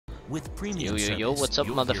With premium Yo, what's up,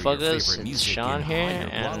 motherfuckers? It's Sean here,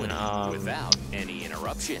 and without any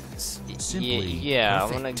interruptions. yeah,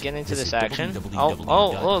 I'm gonna get into this action.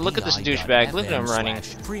 Oh, look at this douchebag! Look at him running.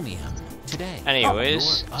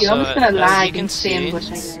 Anyways, so as you can see,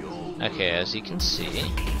 okay, as you can see,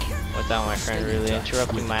 without my friend really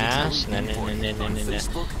interrupting my ass,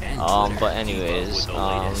 but anyways,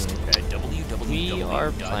 we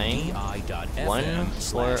are playing One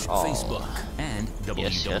for All.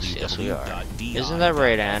 Yes, we are. Isn't that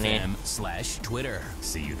right, Annie? /Twitter.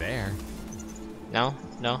 See you there. No,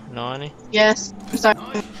 Annie? Yes, I'm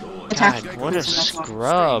sorry. God, what a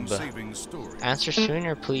scrub. Answer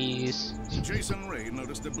sooner, please.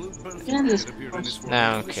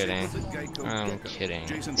 Nah, I'm kidding.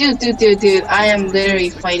 Dude, I am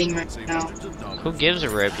literally fighting right now. Who gives a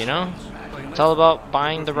rip, you know? It's all about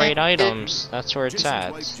buying the right items. That's where it's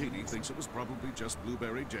at.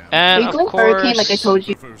 And of course... Hurricane like I told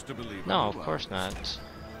you. No, of course not.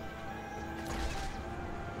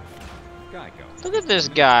 Look at this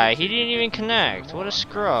guy. He didn't even connect. What a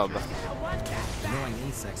scrub. Annoying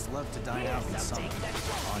insects love to dine out in summer.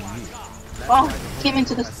 On you. Oh, came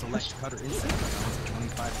into the select cutter insect comes at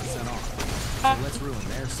 25% off. So let's ruin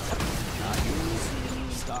their summer. Not yours.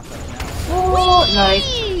 Stock up now. Oh,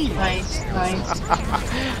 nice.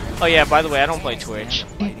 Oh yeah, by the way, I don't play Twitch.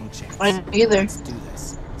 I don't either.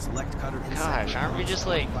 Gosh, aren't we just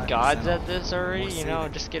like gods at this already? You know,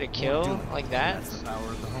 just get a kill like that?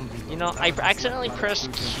 You know, I accidentally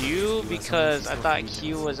pressed Q because I thought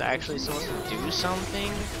Q was actually supposed to do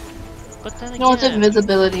something. But then again... No, it's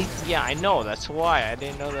invisibility. Yeah, I know, that's why. I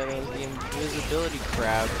didn't know that it was the invisibility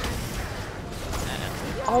crap.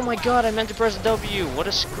 Oh my god, I meant to press W. What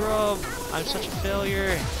a scrub. I'm such a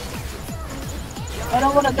failure. I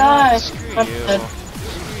don't want to die. Screw you.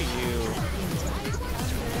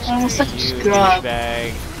 I'm such a scrub.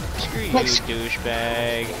 Screw you,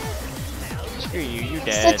 douchebag. Screw you, you're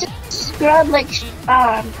dead. Such a scrub like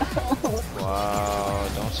Sean. Wow,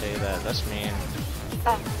 don't say that. That's mean.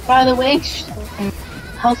 By the way,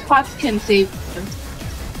 health pots can save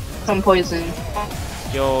from poison.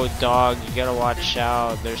 Yo, dog, you gotta watch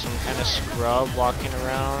out. There's some kind of scrub walking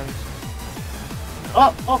around.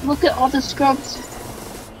 Oh, look at all the scrubs.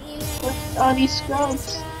 Look at all these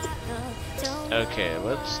scrubs. Okay,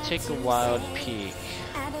 let's take a wild peek.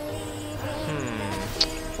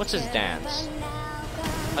 What's his dance?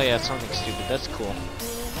 Oh yeah, it's something stupid. That's cool.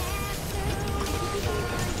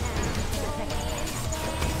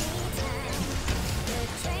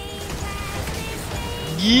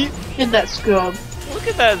 Yeet! Look at that scrub. Look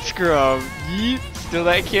at that scrub. Yeet! Still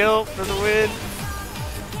that kill for the win.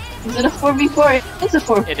 Is it a 4v4? It's a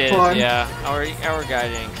 4v4. It is, yeah. Our guy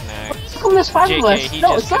didn't connect. How come there's 5 of us? JK,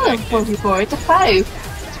 No, it's not a 4v4, it's a 5. It's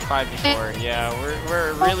a 5v4, yeah.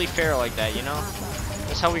 We're really fair like that, you know?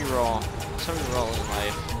 That's how we roll. That's how we roll in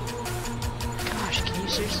life. Gosh, can you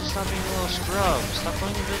seriously stop being a little scrub? Stop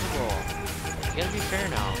going invisible. You gotta be fair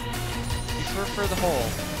now. Be fair for the whole.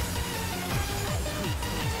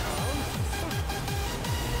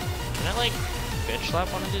 Can I like bitch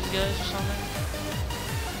slap one of these guys or something?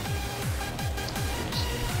 Let me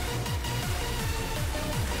see.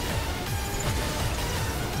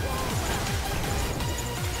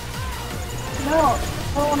 No,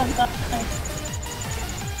 I don't want to die.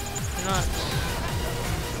 You're not.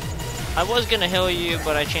 I was gonna heal you,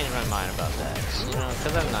 but I changed my mind about that. You know,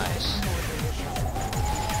 because I'm nice.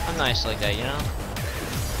 I'm nice like that, you know?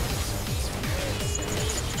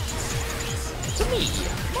 It's me,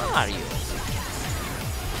 Mario.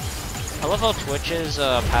 I love how Twitch's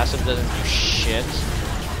passive doesn't do shit.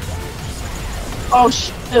 Oh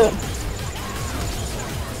shit.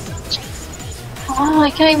 Oh, I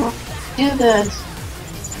can't even do this.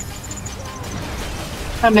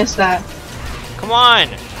 I missed that. Come on,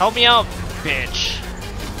 help me out, bitch.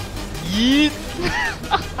 Yeet.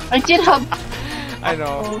 I did help. I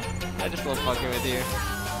know. I just love fucking with you.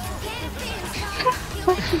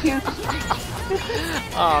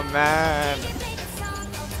 Oh man.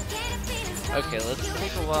 Okay, let's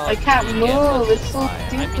take a while. I can't move. It's so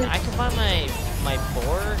stupid. I mean, I can buy my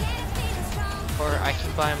board, or I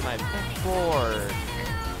can buy my board.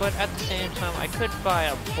 But at the same time, I could buy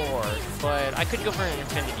a board, but I could go for an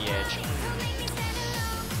Infinity Edge.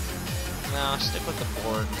 No, stick with the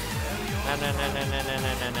board. No.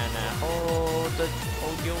 Hold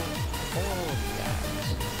that.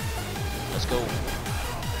 Let's go.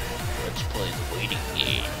 Let's play the waiting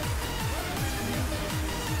game.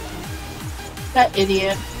 That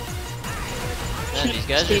idiot. Man, these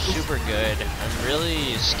guys are super good. I'm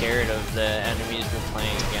really scared of the enemies we're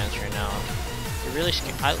playing against right now. It really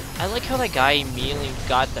I like how that guy immediately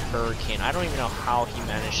got the hurricane. I don't even know how he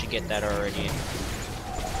managed to get that already.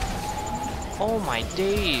 Oh my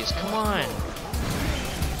days, come on.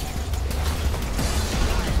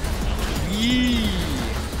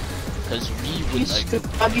 Because we would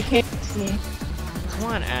like... You can't see. Come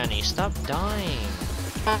on, Annie, stop dying.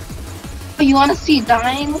 You want to see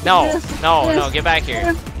dying? No, This, no, this, no, get back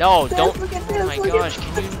here. this, No, this, don't. look at Oh this, my look at gosh,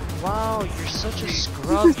 can you... Wow, you're such a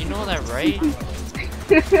scrub, you know that, right?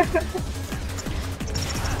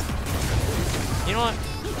 You know what?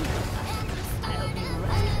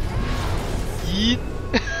 Yeet.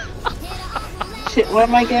 Shit, what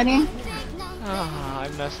am I getting? Ah, I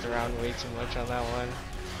messed around way too much on that one.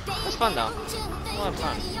 That's fun though. We'll have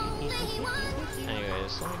fun.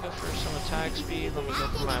 Anyways, let me go for some attack speed. Let me go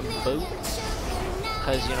for my boots.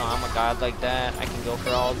 Cause you know I'm a god like that. I can go for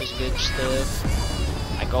all this good stuff.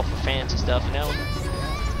 I go for fancy stuff, you know.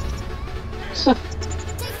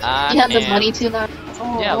 You have the money to that.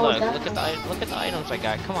 Oh, Yeah, oh, look that- at the items I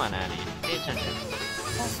got. Come on, Annie, pay attention.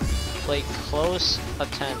 Play close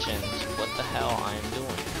attention to what the hell I am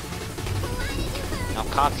doing. Now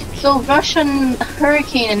copy me. So Russian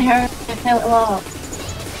hurricane and hell.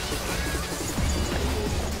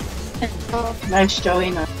 Nice, Joey.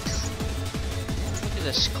 Nice. Look at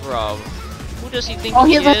this scrub. Who does he think Oh,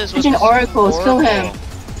 he he has is like with an this oracles. Kill him.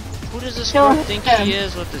 Who does this Kill scrub think him. he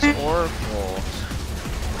is with this oracle?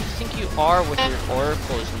 Who do you think you are with your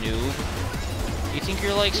oracles, noob? You think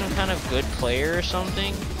you're like some kind of good player or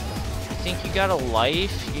something? You think you got a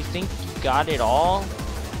life? You think you got it all?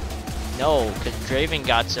 No, because Draven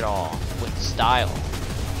got it all with style.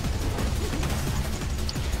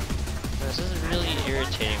 This is really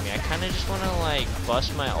irritating me. I kind of just want to like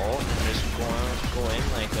bust my ult and just go in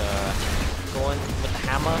like go in with the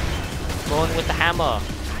hammer, go in with the hammer,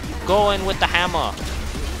 go in with the hammer,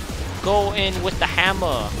 go in with the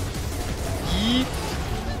hammer. Yeet.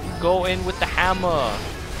 Go in with the hammer.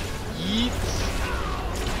 Yeet.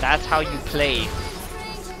 That's how you play.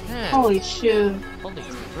 Man. Holy shoot. Holy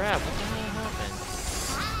crap, what the hell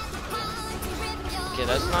happened? Okay,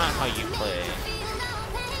 that's not how you play.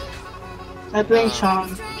 I blame Sean.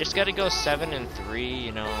 You just gotta go 7 and 3,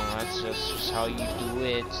 you know, that's just how you do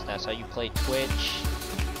it. That's how you play Twitch.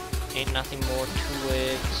 Ain't nothing more to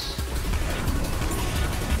it.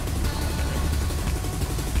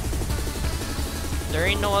 There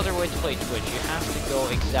ain't no other way to play Twitch. You have to go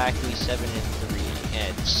exactly 7 and 3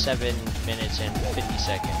 at 7 minutes and 50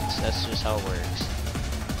 seconds. That's just how it works.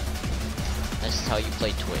 This is how you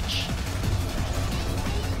play Twitch.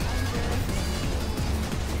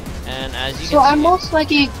 And as you So can I'm see, most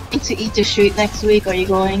likely going to eat the street next week. Are you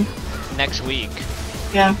going? next week.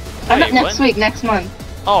 Yeah. Wait, Not next what? week, next month.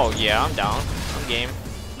 Oh yeah, I'm down. I'm game.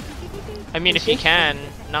 I mean, if you can,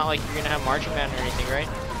 not like you're gonna have marching band or anything, right?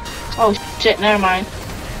 Oh shit, never mind.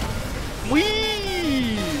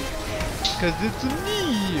 Wee! Cause it's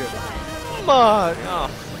me, Mario. Oh,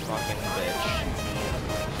 fucking bitch.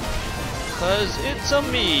 Cause it's a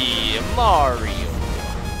me, Mario.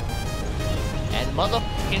 And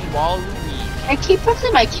motherfucking Waluigi. I keep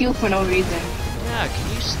pressing my Q for no reason. Yeah,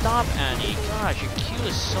 can you stop, Annie? Gosh, your Q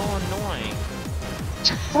is so annoying.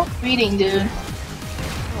 Stop reading, dude.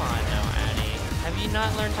 Come on now, Annie. Have you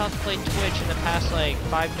not learned how to play Twitch in the past, like,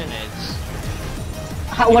 5 minutes?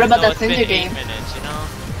 What about that It's been Cinder 8 game? minutes, you know?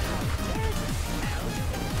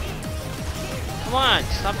 Come on,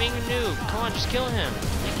 stop being a noob. Come on, just kill him.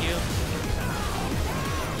 Thank you.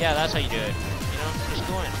 Yeah, that's how you do it. You know, just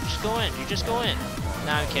go in. Just go in. You just go in.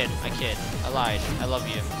 Nah, I'm kidding. I kid. I lied. I love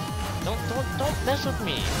you. Don't mess with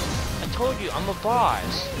me. I told you, I'm a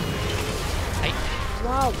boss.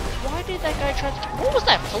 Wow, why did that guy try to... What was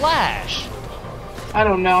that flash? I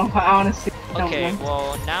don't know. I honestly don't Okay, know.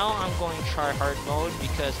 well, now I'm going try hard mode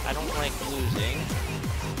because I don't like losing.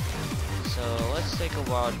 So, let's take a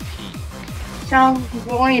wild peek. Sean,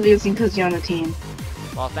 we're only losing because you're on the team.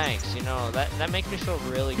 Well, thanks. You know, that makes me feel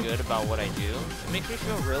really good about what I do. It makes me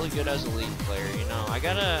feel really good as a league player, you know. I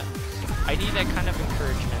need that kind of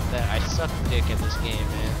encouragement that I suck dick at this game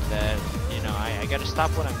and that, you know, I gotta stop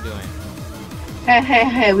what I'm doing.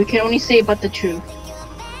 Hey, we can only say but the truth.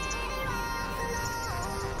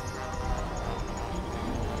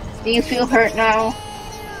 Do you feel hurt now?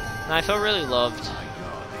 No, I feel really loved.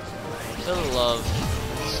 I feel the love.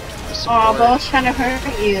 The Aw, support. but I was trying to hurt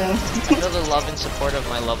you. I feel the love and support of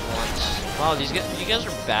my loved ones. Wow, you guys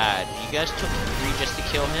are bad. You guys took 3 just to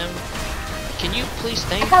kill him. Can you please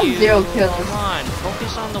thank I have you? 0 kills. Come on,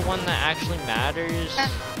 focus on the one that actually matters.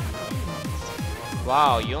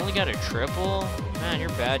 Wow, you only got a triple? Man, you're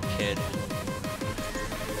bad, kid.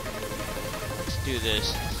 Let's do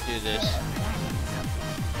this. Let's do this.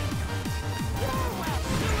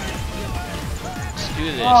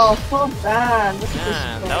 do this. Oh, so bad. Look at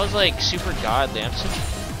Man, this. that was like super godly. I'm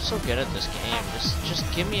so good at this game. Just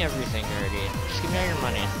give me everything already. Just give me all your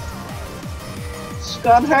money.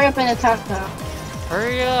 Scrub, hurry up and attack now.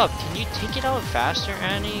 Hurry up! Can you take it out faster,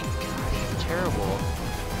 Annie? God, you're terrible.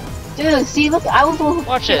 Dude, see, look, I was the one who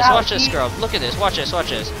Watch took it this, out, watch this, see? Scrub. Look at this, watch this, watch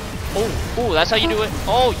this. Oh, that's how you do it.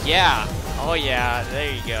 Oh yeah,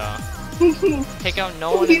 there you go. Take out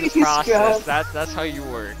no one in the process. Scrub. That's how you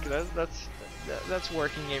work. That's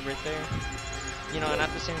working it right there. You know, and at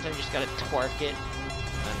the same time, you just gotta twerk it.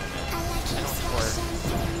 I don't twerk.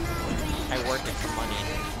 I work it for money.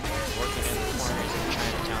 Working in the corners in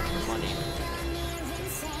Chinatown for money.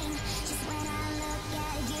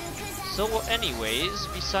 So, anyways,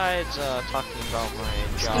 besides talking about my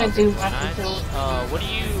job gonna do and whatnot,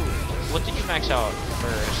 what did you max out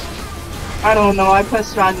first? I don't know, I press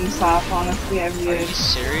strong and soft, honestly, every Are year. you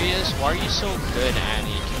serious? Why are you so good,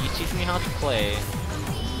 Annie? Can you teach me how to play?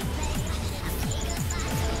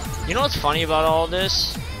 You know what's funny about all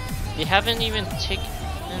this? They haven't even taken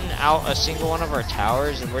out a single one of our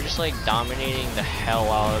towers, and we're just like dominating the hell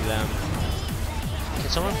out of them. Can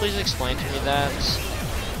someone please explain to me that?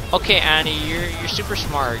 Okay, Annie, you're super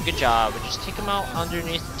smart. Good job. But just take them out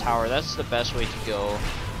underneath the tower. That's the best way to go.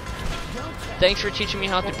 Thanks for teaching me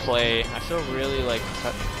how to play. I feel really like...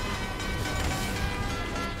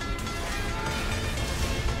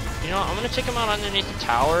 You know, I'm gonna take him out underneath the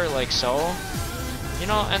tower, like so. You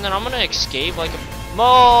know, and then I'm gonna escape like a...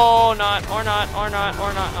 Oh, or not. Oh,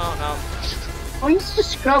 no. Why you such a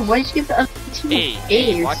scrub? Why did you give the other team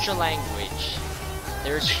Hey, watch your language.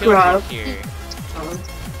 There's Scrub. children here. I'm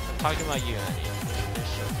talking about you, Annie.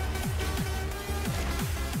 There's children.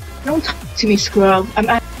 Don't talk to me, scrub. I'm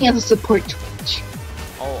acting as a support Twitch.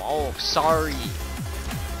 Oh, sorry.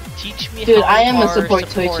 Teach me Dude, how I am a our support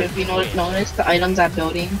Twitch. If you Twitch. notice the items I'm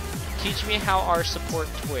building. Teach me how our support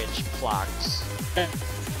Twitch blocks.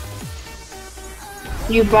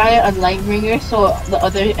 You buy a Lightbringer so the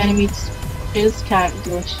other enemies can't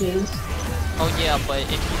do shiz. Oh yeah, but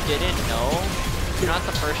if you didn't know, you're not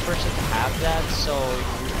the first person to have that, so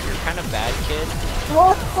you're kind of bad, kid.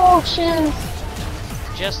 Oh, shiz.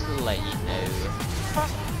 Just to let you know.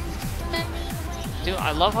 Dude,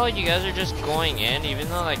 I love how you guys are just going in, even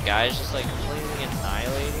though that guy's just like completely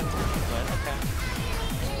annihilating. But okay.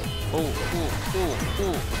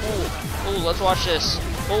 Oh, let's watch this.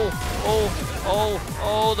 Oh,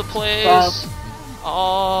 the plays.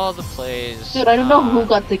 Oh, the plays. Dude, I don't know who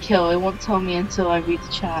got the kill. It won't tell me until I read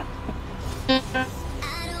the chat.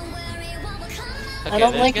 Okay,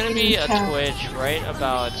 don't there's like gonna be reading a chat. Twitch right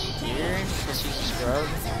about here, because he's a scrub.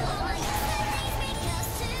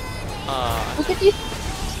 Look at these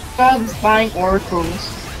scrubs buying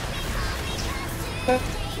oracles.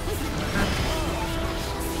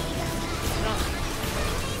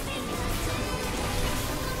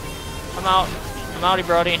 I'm outie,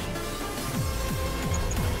 Brody.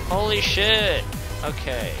 Holy shit.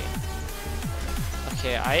 Okay.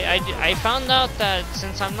 I found out that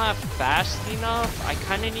since I'm not fast enough, I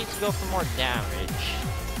kind of need to go for more damage.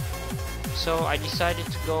 So I decided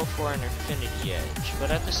to go for an Infinity Edge.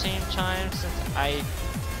 But at the same time, since I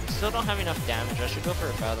still don't have enough damage, I should go for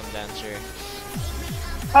a Fathom Dancer.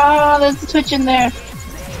 Oh, there's a Twitch in there.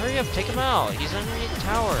 Hurry up, take him out. He's underneath the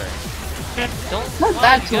tower. Don't Not why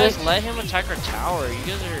that you guys Twitch. let him attack our tower. You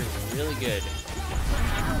guys are really good.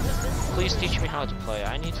 Please teach me how to play.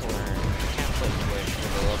 I need to learn. I can't play Twitch for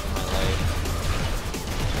the love of my life.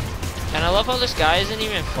 And I love how this guy isn't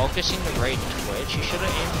even focusing the right Twitch. He should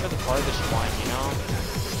have aimed for the farthest one, you know?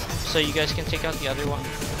 So you guys can take out the other one.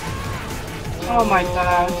 Oh my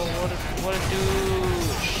gosh. What a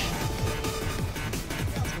douche.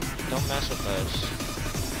 Don't mess with us.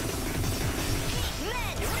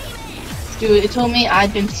 Dude, it told me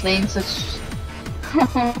I'd been slaying such... Never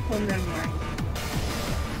mind.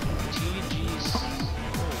 GG's. Oh,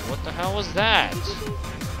 what the hell was that?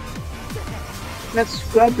 That's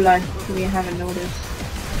scrub life if we haven't noticed.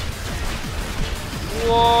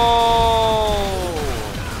 Whoa!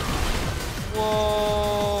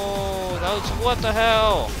 Whoa! That was what the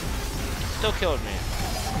hell? Still killed me.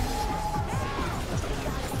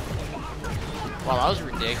 Wow, that was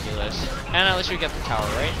ridiculous. And at least we got the tower,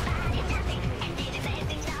 right?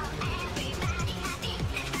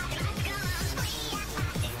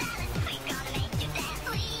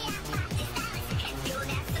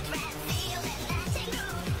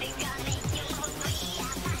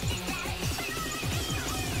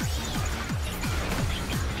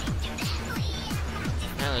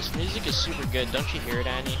 Man, this music is super good. Don't you hear it,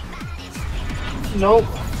 Annie? Nope.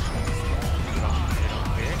 You don't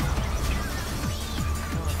hear it?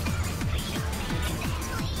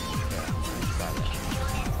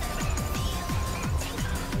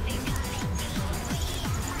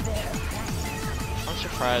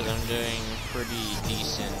 surprised I'm doing pretty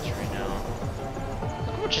decent right now.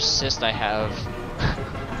 Look how much assist I have.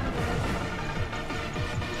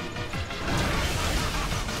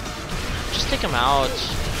 Just take him out.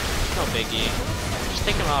 It's no biggie. Just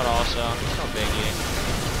take him out also. It's no biggie.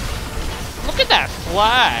 Look at that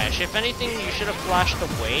flash! If anything, you should have flashed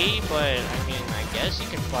away, but I mean, I guess you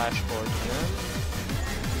can flash towards him.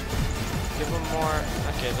 Give him more.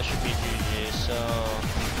 Okay, this should be GG, so.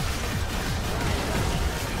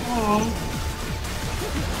 Oh.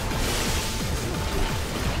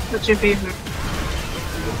 What's your favorite?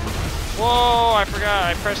 Whoa, I forgot.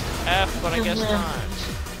 I pressed F, but I guess not.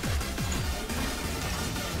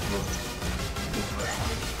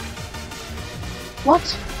 What?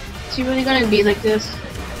 Is he really gonna be like this?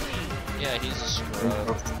 Yeah, he's a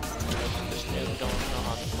scrub. This dude don't know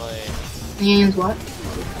how to play. He means what?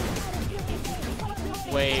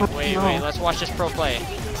 Wait, let's watch this pro play.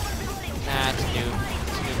 Nah, it's noob.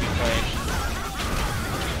 It's a newbie play.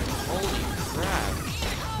 Holy crap.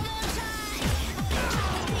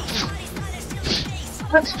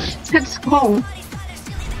 What? It's cool.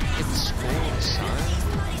 It's school, son.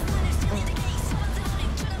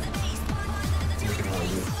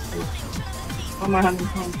 Why am I having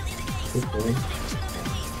fun?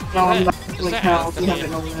 No, I'm not like hell if you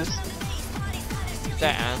haven't noticed. Is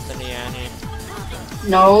that Anthony, Annie?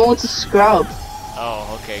 No, it's a scrub.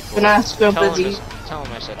 Oh, okay, cool. But not a scrub, Tell Lizzie. him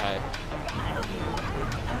I said hi.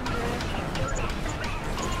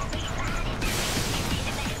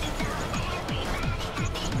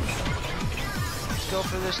 Let's go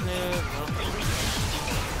for this noob.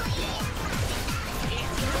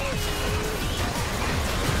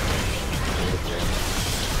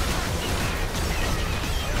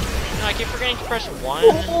 No, I keep forgetting to press 1.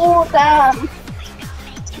 Oh, damn!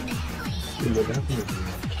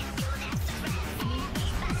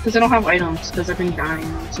 Because I don't have items, because I've been dying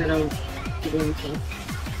instead of doing so.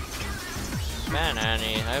 Man,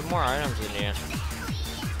 Annie, I have more items than you.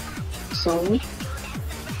 So?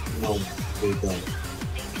 No, they don't.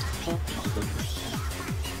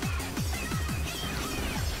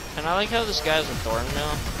 And I like how this guy's a thorn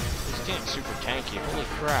mill. He's getting super tanky. Holy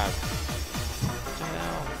crap. What the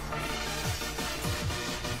hell?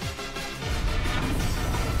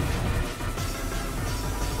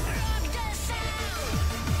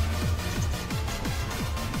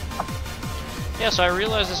 Yeah, so I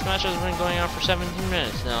realized this match has been going on for 17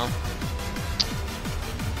 minutes now.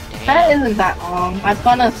 Damn. That isn't that long. I've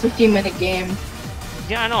done a 15-minute game.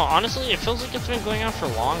 Yeah, I know. Honestly, it feels like it's been going on for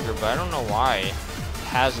longer, but I don't know why. It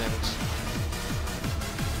hasn't.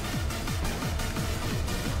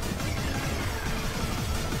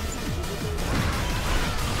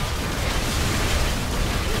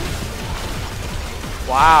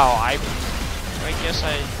 Wow, I guess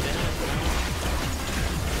I didn't.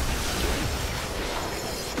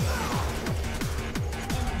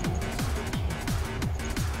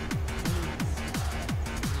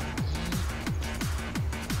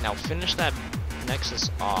 Now finish that Nexus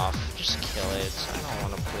off. Just kill it. I don't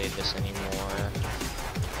want to play this anymore.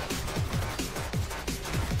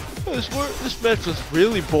 This match was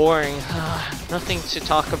really boring. Nothing to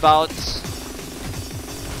talk about.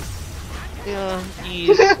 Yeah,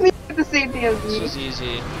 ease. The same thing as This me. was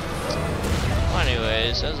easy. Well,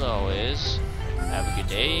 anyways, as always, have a good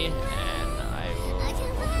day.